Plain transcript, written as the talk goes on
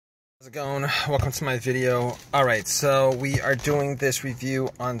How's it going? Welcome to my video. Alright, so we are doing this review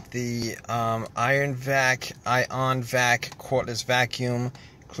on the Ion Vac cordless vacuum.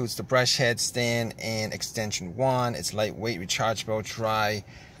 Includes the brush head stand and extension 1. It's lightweight, rechargeable, dry.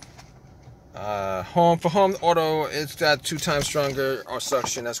 For home auto, it's got 2 times stronger or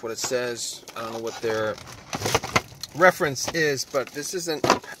suction. That's what it says. I don't know what their reference is, but this is an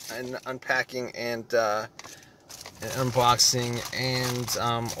unpacking and unboxing and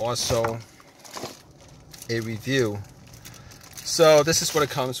also a review. So this is what it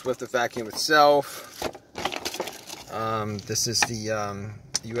comes with, the vacuum itself. This is the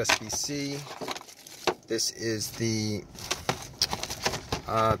USB-C. This is the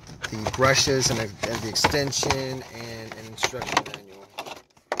brushes and the extension and an instruction manual.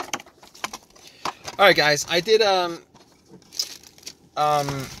 Alright guys, I did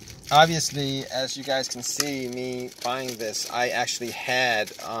obviously, as you guys can see, me buying this, I actually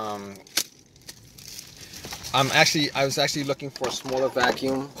had, I was actually looking for a smaller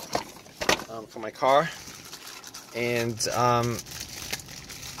vacuum for my car, and I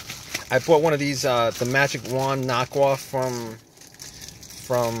bought one of these, the Magic Wand knockoff from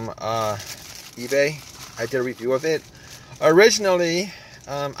eBay. I did a review of it. Originally,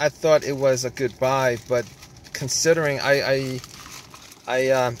 I thought it was a good buy, but considering I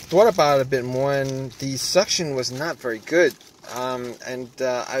thought about it a bit more, and the suction was not very good. I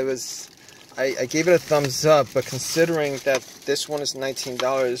gave it a thumbs up, but considering that this one is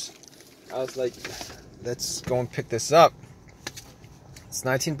 $19, I was like, let's go and pick this up. It's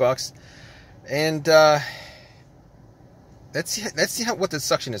 19 bucks, and let's see what the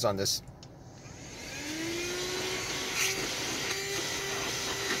suction is on this.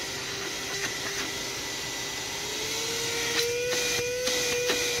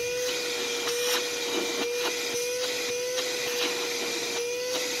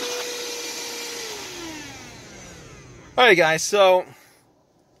 Alright guys, so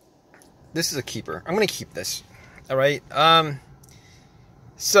this is a keeper. I'm going to keep this. Alright,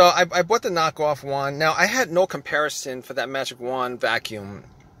 so I bought the knockoff one. Now, I had no comparison for that Magic Wand vacuum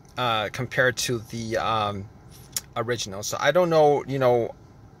compared to the original. So I don't know,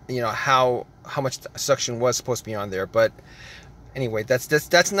 how much suction was supposed to be on there. But anyway,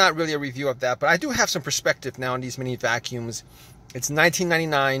 that's not really a review of that. But I do have some perspective now on these mini vacuums. It's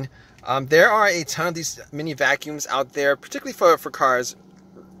 $19.99. There are a ton of these mini vacuums out there, particularly for cars.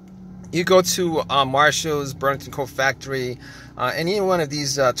 You go to Marshall's, Burlington Coat Factory, any one of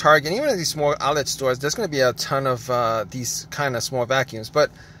these Target, any one of these small outlet stores, there's going to be a ton of these kind of small vacuums.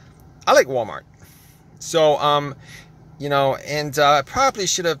 But I like Walmart. So, and I probably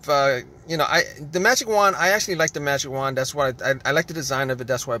should have, the Magic Wand, I actually like the Magic Wand. That's why I like the design of it.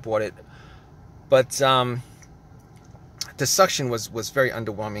 That's why I bought it. But the suction was very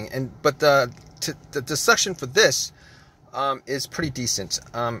underwhelming, but the suction for this is pretty decent.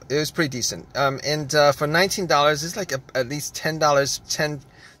 It was pretty decent, and for $19, it's like at least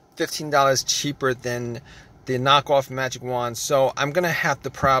 $15 cheaper than the knockoff Magic Wand. So I'm gonna have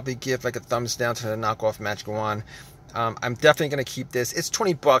to probably give like a thumbs down to the knockoff Magic Wand. I'm definitely gonna keep this. It's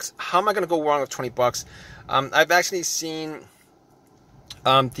 20 bucks. How am I gonna go wrong with 20 bucks? I've actually seen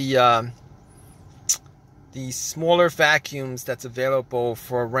the smaller vacuums that's available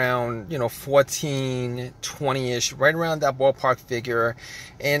for around 14, 20-ish, right around that ballpark figure.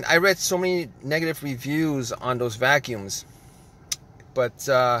 And I read so many negative reviews on those vacuums, but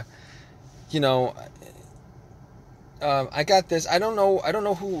I got this. I don't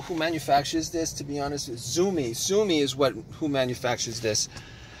know who manufactures this, to be honest. Zumi is who manufactures this.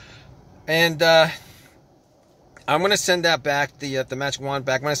 And I'm gonna send that back, the Magic Wand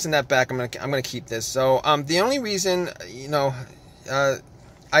back. I'm gonna send that back. I'm gonna keep this. So the only reason, I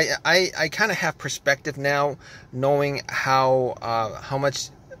kind of have perspective now, knowing how much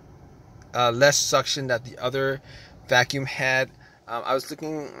less suction that the other vacuum had. I was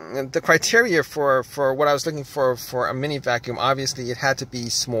looking the criteria for what I was looking for a mini vacuum. Obviously, it had to be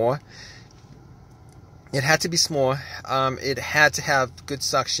small. It had to be small. It had to have good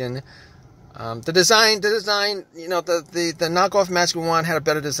suction. The design, the knockoff Magic Wand had a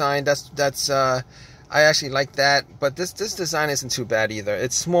better design. I actually like that. But this design isn't too bad either.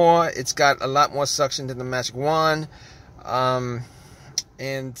 It's small. It's got a lot more suction than the Magic Wand.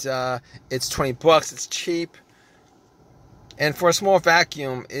 It's 20 bucks. It's cheap. And for a small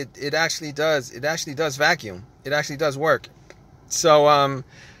vacuum, it actually does vacuum. It actually does work. So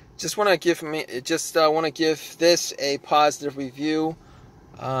just want to give this a positive review.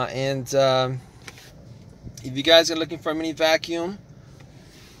 If you guys are looking for a mini vacuum,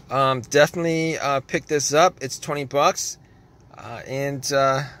 Definitely pick this up. It's 20 bucks.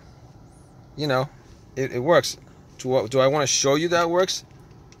 you know, it works. Do I want to show you that it works?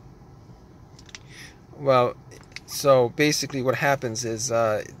 Well, so basically what happens is,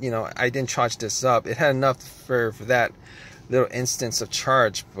 you know, I didn't charge this up. It had enough for that little instance of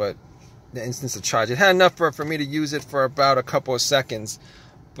charge, but the instance of charge, it had enough for me to use it for about a couple of seconds.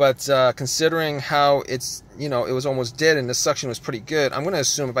 But considering how it's, you know, it was almost dead and the suction was pretty good, I'm going to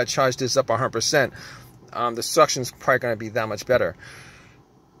assume if I charge this up 100%, the suction's probably going to be that much better.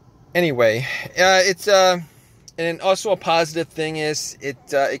 Anyway, it's and also a positive thing is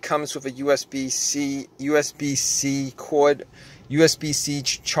it comes with a USB-C cord, USB-C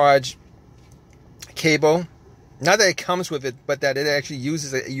charge cable. Not that it comes with it, but that it actually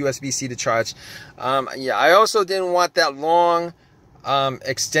uses a USB-C to charge. Yeah, I also didn't want that long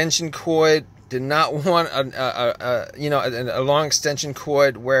extension cord. Did not want you know, a long extension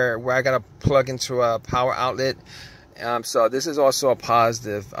cord where I gotta plug into a power outlet. So this is also a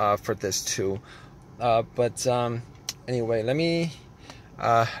positive for this too. But anyway, let me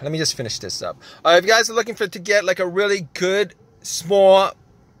just finish this up. If you guys are looking to get like a really good, small,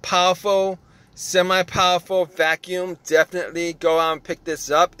 powerful, semi-powerful vacuum, definitely go out and pick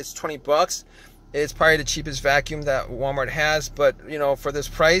this up. It's 20 bucks. It's probably the cheapest vacuum that Walmart has, but you know, for this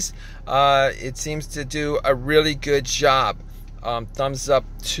price, it seems to do a really good job. Thumbs up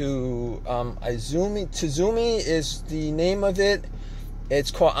to Izumi. Tizumi is the name of it. It's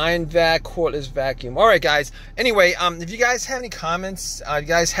called Iron Vac cordless vacuum. All right, guys. Anyway, if you guys have any comments, you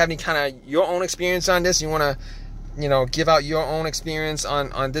guys have any kind of your own experience on this, you want to, you know, give out your own experience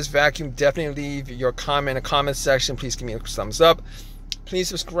on this vacuum, definitely leave your comment in the comment section. Please give me a thumbs up. Please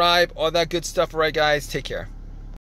subscribe, all that good stuff. All right, guys. Take care.